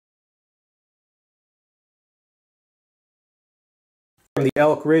From the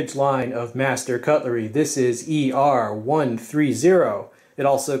Elk Ridge line of Master Cutlery, this is ER-130. It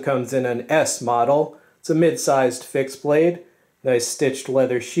also comes in an S model. It's a mid-sized fixed blade, nice stitched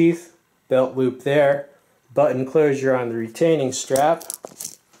leather sheath, belt loop there, button closure on the retaining strap.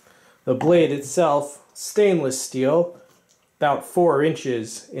 The blade itself, stainless steel, about 4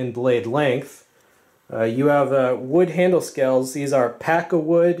 inches in blade length. You have wood handle scales. These are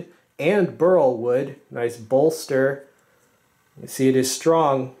Pakkawood and Burl wood. Nice bolster. You see it is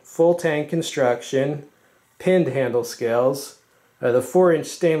strong, full tank construction, pinned handle scales. The 4-inch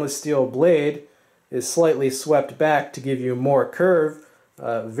stainless steel blade is slightly swept back to give you more curve.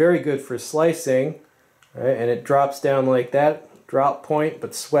 Very good for slicing. Right, and it drops down like that, drop point,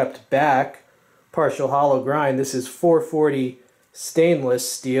 but swept back. Partial hollow grind. This is 440 stainless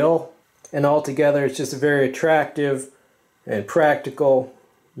steel. And altogether it's just a very attractive and practical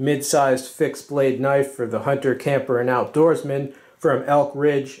mid-sized fixed blade knife for the hunter, camper, and outdoorsman from Elk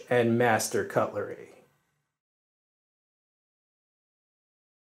Ridge and Master Cutlery.